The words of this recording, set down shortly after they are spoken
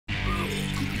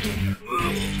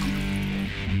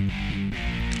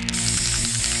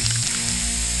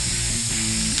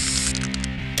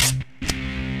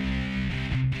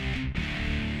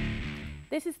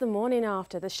This is The Morning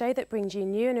After, the show that brings you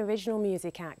new and original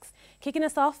music acts. Kicking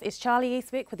us off is Charlie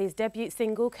Eastwick with his debut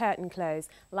single, Curtain Close,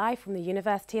 live from the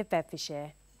University of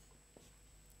Bedfordshire.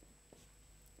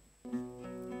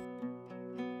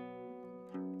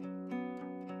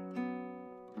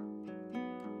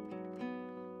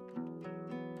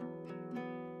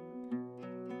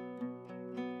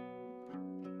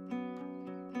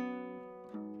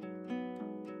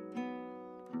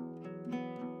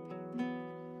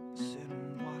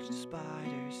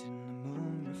 Spiders in the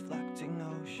moon reflecting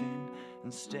ocean,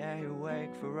 and stay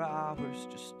awake for hours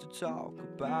just to talk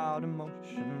about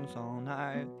emotions all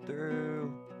night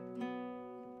through,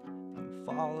 and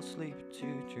fall asleep to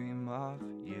dream of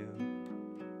you.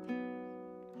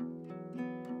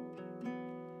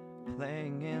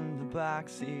 Playing in the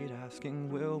backseat, asking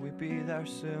will we be there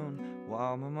soon,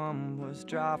 while my mum was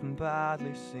driving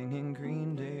badly, singing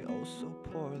Green Day oh so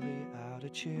poorly out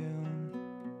of tune.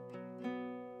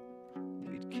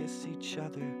 Kiss each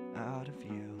other out of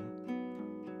view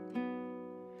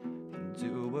and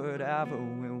do whatever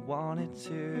we wanted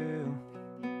to,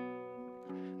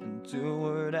 and do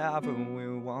whatever we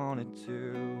wanted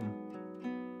to.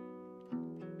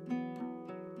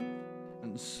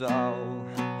 And so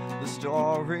the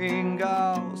story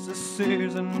goes, this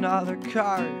is another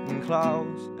curtain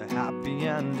close, a happy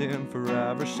ending,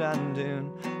 forever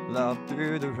sending love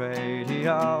through the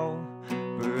radio.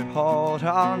 But hold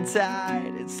on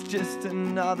tight, it's just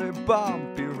another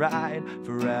bumpy ride.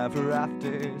 Forever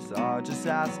afters are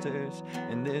disasters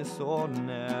in this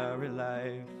ordinary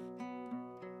life.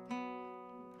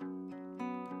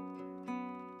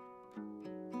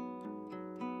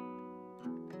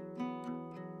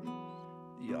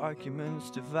 The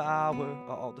arguments devour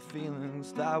all the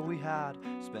feelings that we had,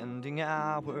 spending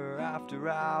hour after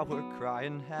hour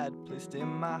crying, head placed in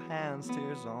my hands,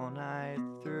 tears all night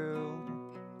through.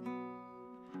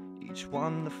 Each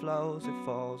one that flows, it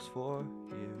falls for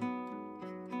you.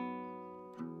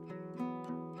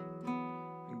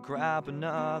 Grab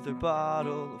another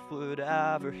bottle of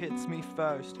whatever hits me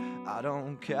first. I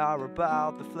don't care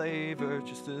about the flavor,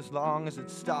 just as long as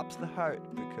it stops the hurt,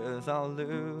 because I'll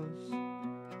lose.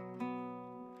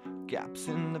 Gaps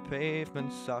in the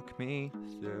pavement suck me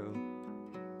through.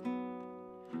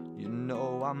 You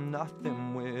know I'm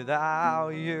nothing without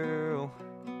you,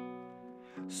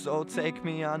 so take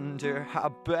me under, I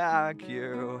beg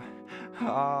you.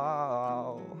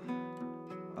 Oh,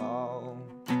 oh.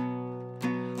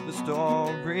 The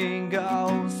story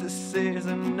goes, this is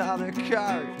another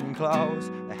curtain close,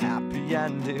 a happy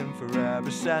ending,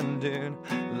 forever sending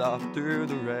love through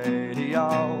the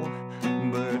radio.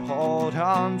 But hold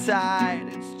on tight,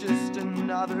 it's just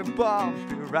another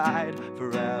bumpy ride.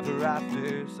 Forever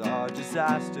afters are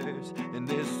disasters in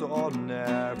this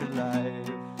ordinary life.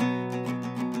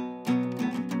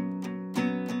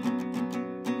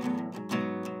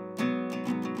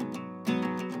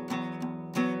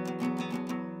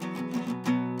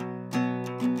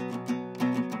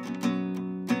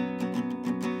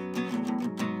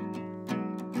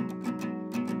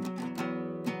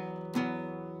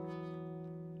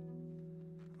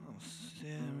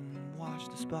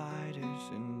 The spiders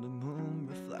in the moon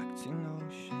reflecting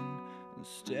ocean, and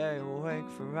stay awake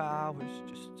for hours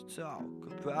just to talk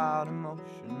about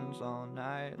emotions all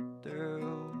night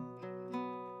through,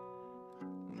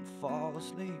 and fall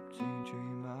asleep to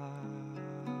dream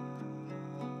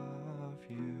of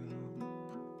you.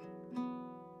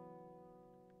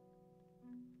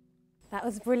 That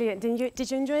was brilliant.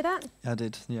 Did you enjoy that? I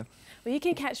did, yeah. Well, you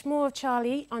can catch more of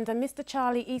Charlie under Mr.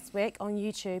 Charlie Eastwick on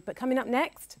YouTube. But coming up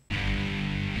next...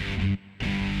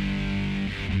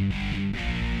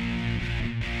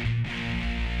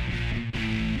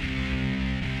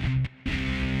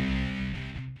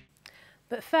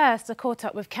 But first, I caught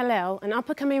up with Kalel, an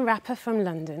up-and-coming rapper from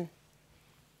London.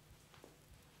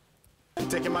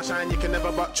 Taking my shine, you can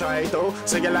never but try though.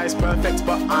 Say your life's perfect,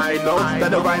 but I know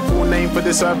that the rightful name for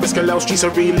this earth is Kalel. Streets are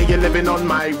really you're living on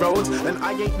my roads, and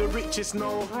I ain't the richest,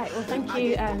 no. Right, well, thank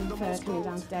you for coming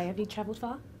down today. Have you travelled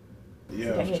far?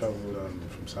 Yeah, I've travelled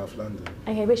from South London.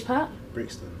 Okay, which part?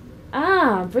 Brixton.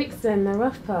 Ah, Brixton, the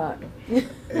rough part.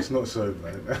 It's not so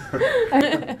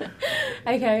bad.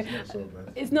 Okay. It's not so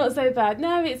bad. It's not so bad.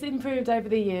 No, it's improved over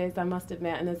the years, I must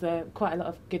admit, and there's quite a lot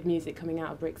of good music coming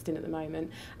out of Brixton at the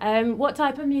moment. What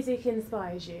type of music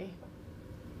inspires you?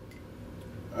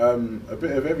 A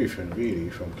bit of everything, really,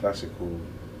 from classical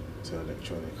to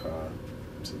electronica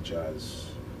to jazz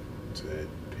to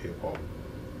hip hop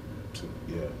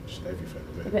just everything.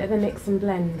 A bit of a mix and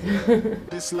blend.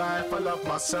 This life, I love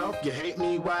myself. You hate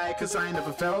me, why? Cause I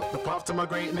never felt the path to my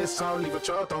greatness. I'll leave a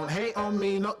trail. Don't hate on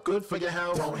me, not good for your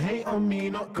health. Don't hate on me,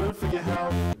 not good for your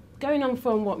health. Going on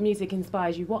from what music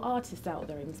inspires you, what artists out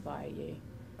there inspire you?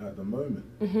 At the moment,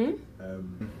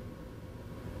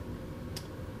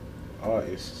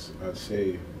 artists, I'd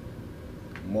say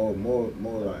more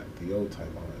like the old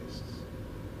time artists,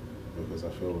 because I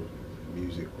feel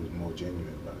music was more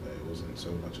genuine back then. It wasn't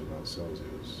so much about sales.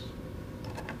 It was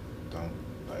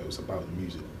it was about the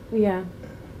music. Yeah.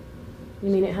 You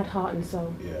mean it had heart and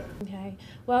soul? Yeah. Okay.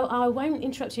 Well, I won't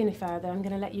interrupt you any further. I'm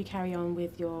going to let you carry on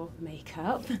with your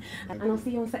makeup, and I'll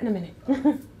see you on set in a minute.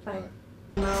 Bye.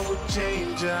 I would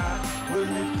change, I will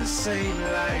live the same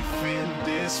life in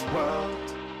this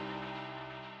world.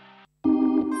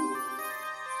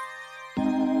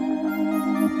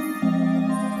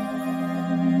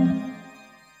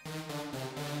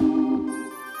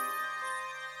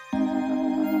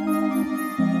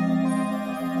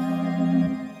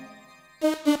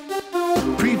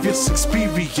 Previous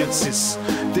experiences,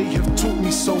 they have taught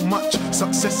me so much.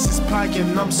 Success is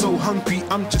plying, I'm so hungry,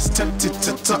 I'm just tempted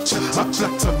to touch. I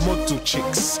flatter model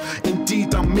chicks,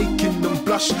 indeed I'm making them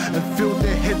blush and fill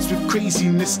their heads with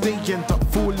craziness. They end up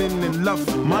falling in love.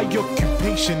 My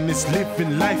occupation is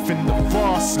living life in the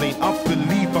fast lane. I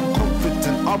believe I'm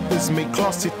confident, others may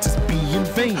class it as being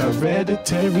vain.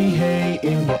 Hereditary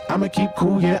hating, but I'ma keep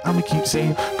cool, yeah, I'ma keep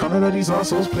saying. Can't let these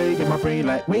assholes plaguing my brain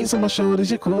like weights on my shoulders,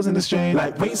 you're causing the strain.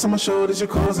 Like weights on my shoulders, you're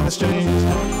causing the strain.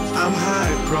 I'm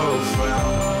high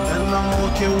profile, and I'm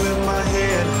walking with my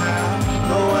head high.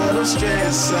 No out of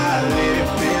stress, I live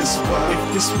this world.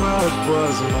 If this world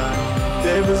was mine,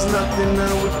 there is nothing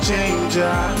I would change.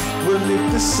 I would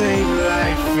live the same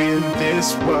life in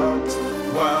this world.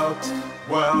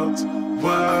 World.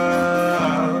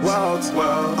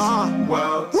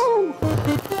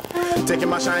 Taking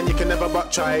my shine, you can never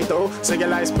but try though. Say your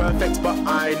life's perfect, but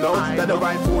I know that the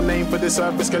rightful name for this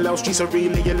earth is Kalel. Streets are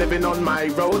really, you're living on my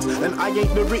road. And I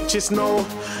ain't the richest, no,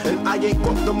 and I ain't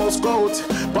got the most gold,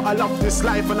 but I love this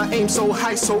life and I aim so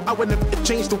high, so I would never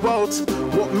change the world.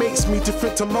 What makes me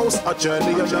different to most? A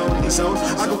journey alone, so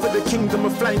I go for the kingdom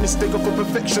of flyness. They go for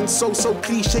perfection, so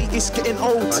cliche, it's getting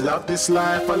old. I love this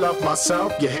life, I love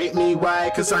myself. You hate me,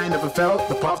 why? Cause I never felt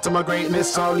the path to my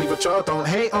greatness. I'll leave a trail. Don't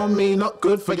hate on me, not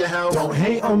good for your health. Don't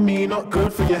hate on me, not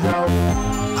good for your health.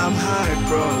 I'm high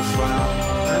profile,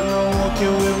 and I'm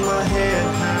walking with my head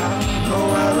high. No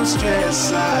out of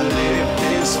stress, I live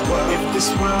this world. If this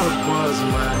world was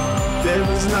mine, there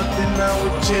is nothing I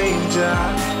would change.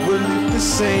 I would live the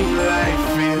same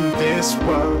life in this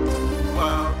world.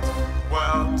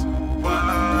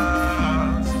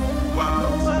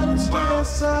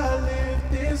 I live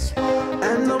this world.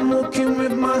 And I'm walking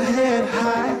with my head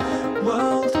high.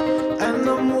 World. And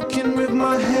I'm walking with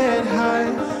my head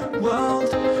high,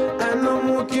 world. And I'm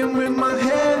walking with my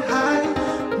head high,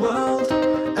 world.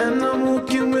 And I'm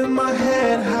walking with my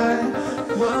head high,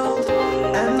 world.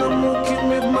 And I'm walking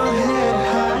with my head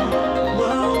high,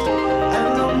 world.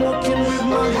 And I'm walking with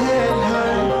my head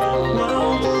high,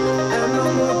 world. And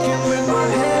I'm walking with my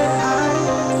head high,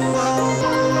 world.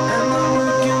 And I'm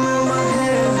walking with my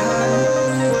head high,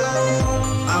 world.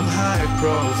 I'm high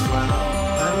profile,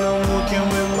 and I'm walking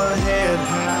with my head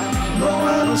high. No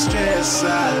out of stress, I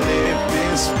live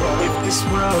this world. If this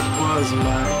world was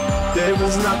mine, there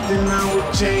was nothing I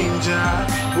would change.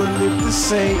 I would live the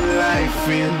same life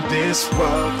in this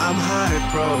world. I'm high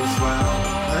profile,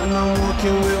 and I'm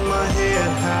walking with my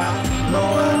head high. No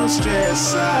out of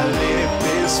stress, I live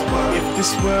this world. If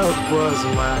this world was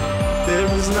mine, there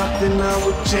was nothing I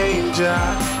would change.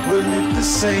 I would live the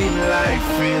same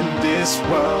life in this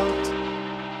world.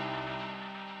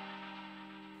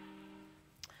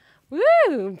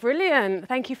 Woo! Brilliant.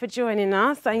 Thank you for joining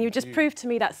us. And you just proved to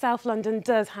me that South London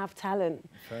does have talent.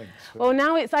 Thanks. Well,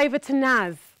 now it's over to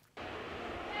Naz.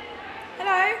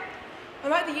 Hello.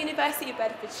 I'm at the University of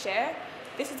Bedfordshire.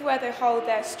 This is where they hold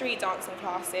their street dancing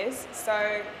classes.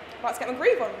 So let's get my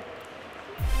groove on.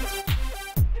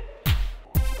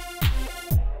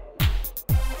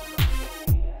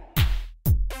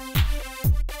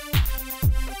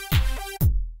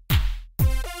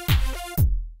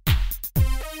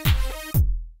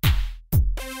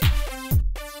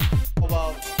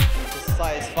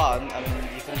 It's fun. I mean,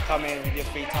 you can come in with your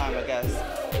free time, I guess,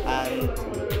 and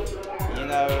you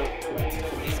know,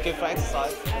 it's good for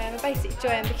exercise. I basically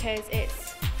join because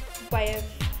it's a way of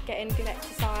getting good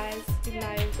exercise. Even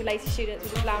though we're lazy students,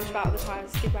 we just lounge about all the time.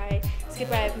 It's a good way. It's a good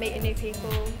way of meeting new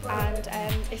people, and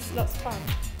it's lots of fun.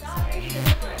 So.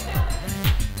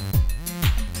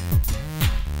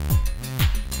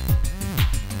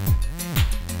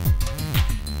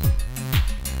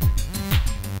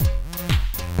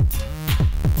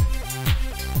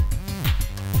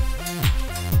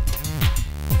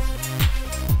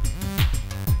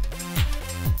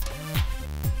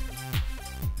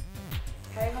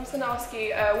 was going to ask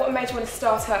you, what made you want to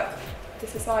start up the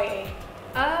society?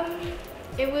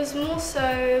 It was more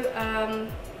so,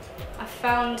 I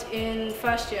found in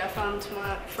first year, I found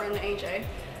my friend AJ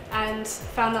and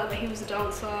found out that he was a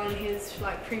dancer and his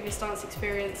previous dance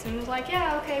experience, and was like,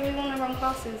 yeah, okay, we want to run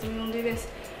classes and we want to do this.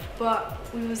 But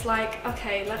we was like,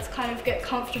 okay, let's kind of get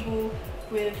comfortable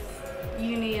with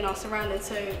uni and our surroundings,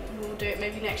 so we'll do it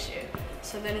maybe next year.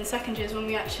 So then in second year is when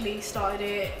we actually started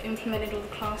it, implemented all the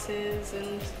classes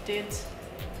and did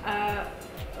a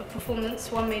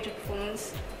performance, one major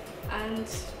performance, and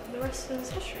the rest is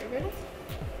history really.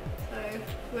 So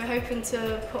we're hoping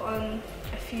to put on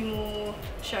a few more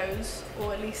shows,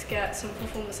 or at least get some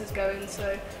performances going,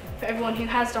 so for everyone who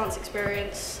has dance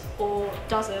experience or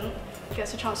doesn't,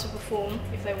 gets a chance to perform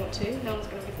if they want to. No one's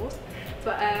going to be forced.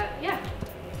 But yeah,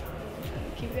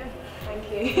 keep it going.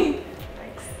 Thank you.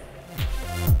 Thanks.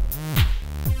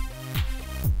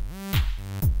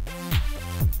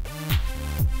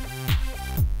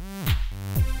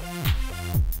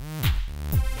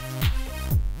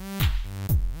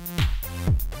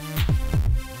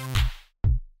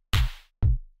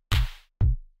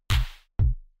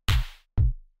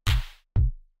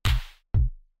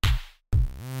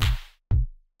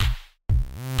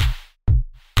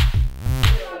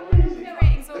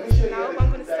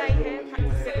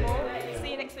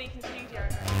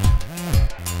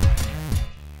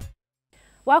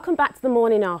 Welcome back to the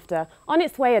morning after. On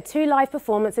its way are 2 live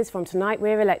performances from Tonight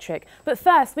We're Electric. But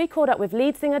first, we caught up with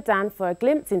lead singer Dan for a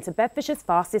glimpse into Bedfordshire's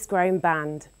fastest growing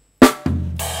band.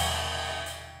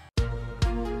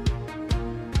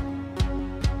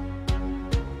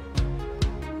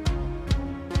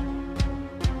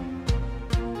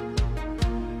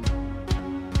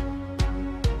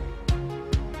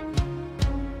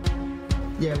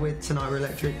 Yeah, we're Tonight We're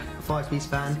Electric, a 5-piece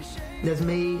band. There's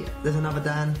me, there's another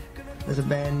Dan, there's a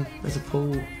Ben, there's a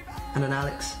Paul, and an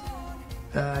Alex.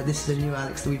 This is a new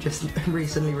Alex that we've just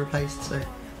recently replaced, so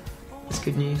it's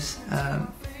good news.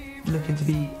 Looking to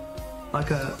be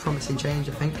like a promising change,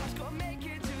 I think.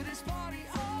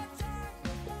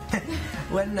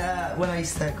 When I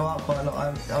used to go out quite a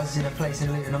lot, I was in a place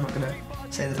in Luton, I'm not going to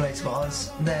say the place, but I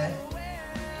was there.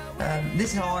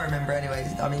 This is how I remember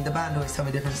anyway. I mean, the band always tell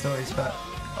me different stories, but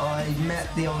I met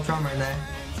the old drummer in there,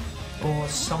 or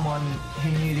someone who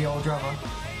knew the old drummer,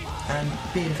 and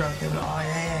being drunk, they were like, oh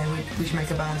yeah, we should make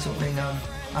a band sort of thing.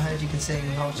 I heard you can sing,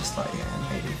 and I was just like, yeah,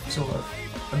 maybe, sort of,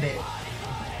 a bit.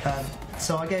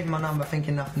 So I gave him my number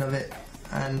thinking nothing of it,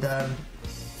 and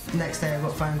next day I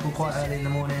got a phone call quite early in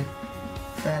the morning,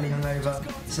 fairly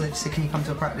hungover, so they just said, can you come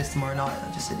to a practice tomorrow night?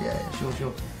 I just said, yeah,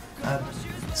 sure.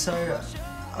 So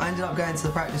I ended up going to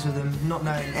the practice with them, not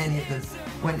knowing any of them.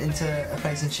 Went into a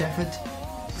place in Sheffield,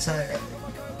 so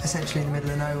essentially in the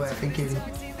middle of nowhere, thinking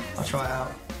I'll try it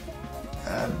out.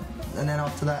 And then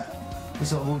after that, we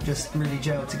sort of all just really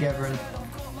gelled together and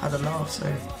had a laugh, so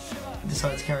I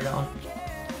decided to carry that on.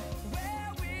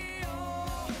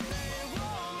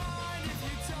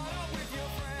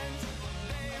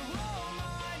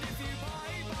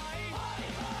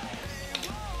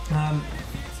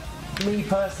 Me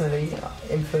personally,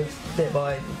 influenced a bit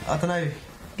by, I don't know,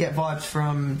 get vibes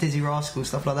from Dizzy Rascal,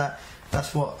 stuff like that.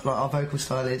 That's what our vocal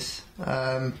style is.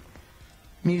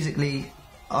 Musically,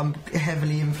 I'm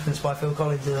heavily influenced by Phil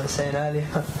Collins, as I was saying earlier.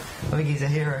 I think he's a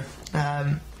hero.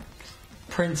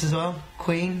 Prince as well,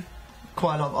 Queen,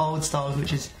 quite a lot of old styles,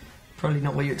 which is probably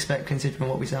not what you expect considering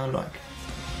what we sound like.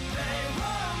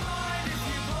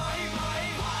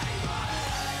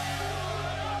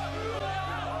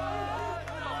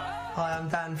 Hi, I'm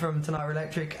Dan from Tonight We're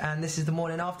Electric, and this is the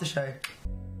morning after show.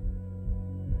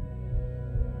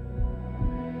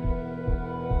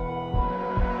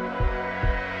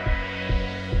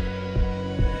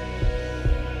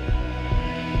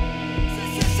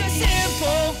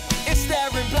 Simple, it's there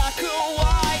in black and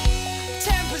white.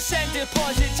 10%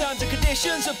 deposit, terms and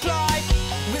conditions apply.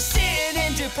 We're sitting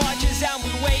in departures and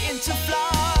we're waiting to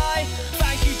fly.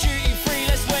 Thank you, duty free,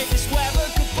 let's wait this weather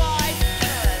goodbye.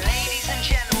 Ladies and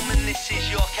gentlemen, this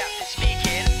is your captain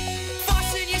speaking.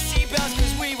 Fasten your seatbelts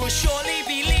cause we will shortly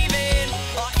be leaving.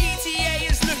 Our ETA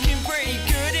is looking pretty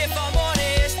good if I'm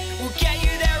honest. We'll get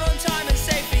you there on time and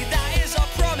safely, that is our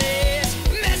promise.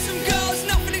 Met some girls,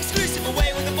 nothing exclusive,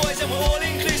 away with the boys and we're all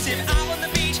inclusive. Out on the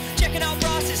beach, checking out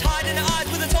brasses, hiding our eyes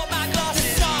with the top back glasses.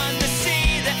 The sun, the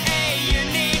sea, the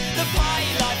A&E, the party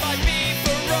life, I'd be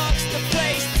for rocks, the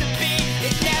place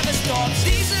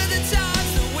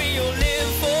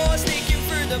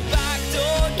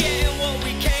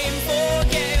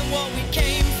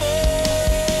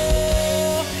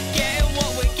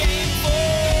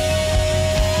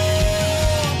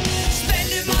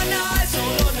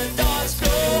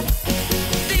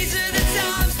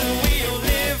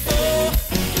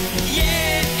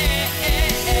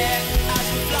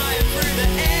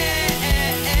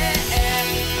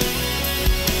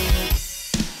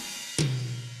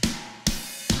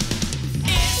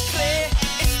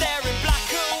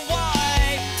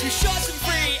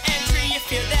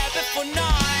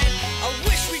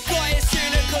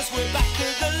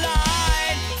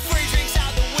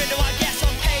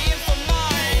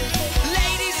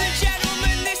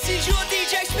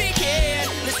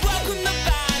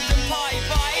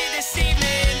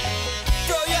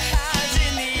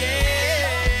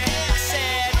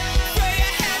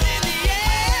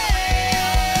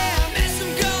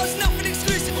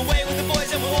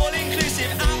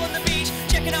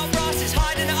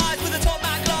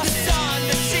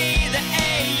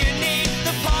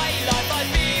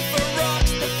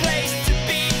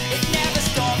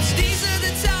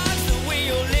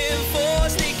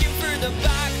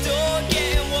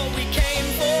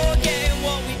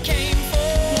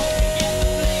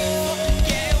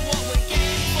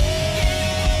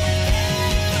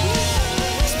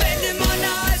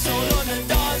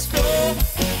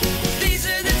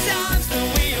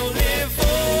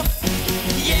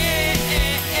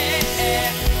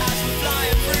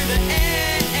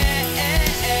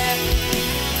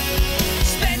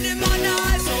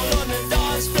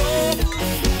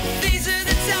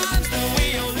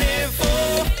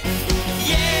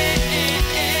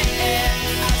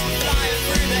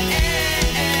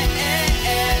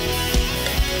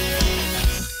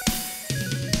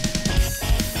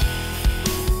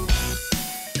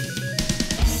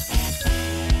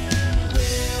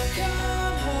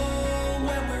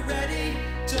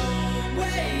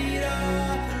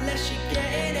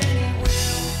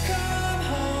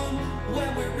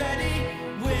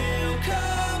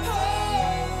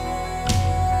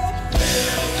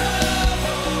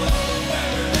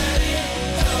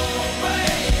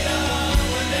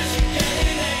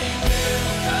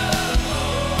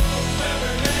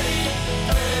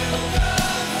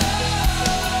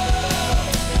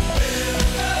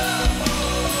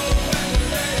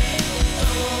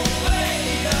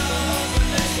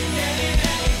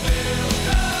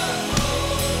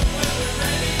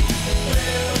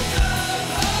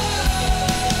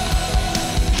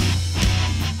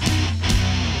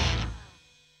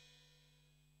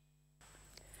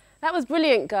That was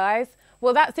brilliant, guys.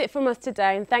 Well, that's it from us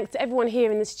today, and thanks to everyone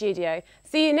here in the studio.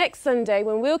 See you next Sunday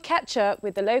when we'll catch up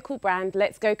with the local brand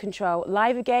Let's Go Control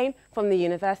live again from the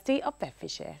University of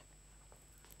Bedfordshire.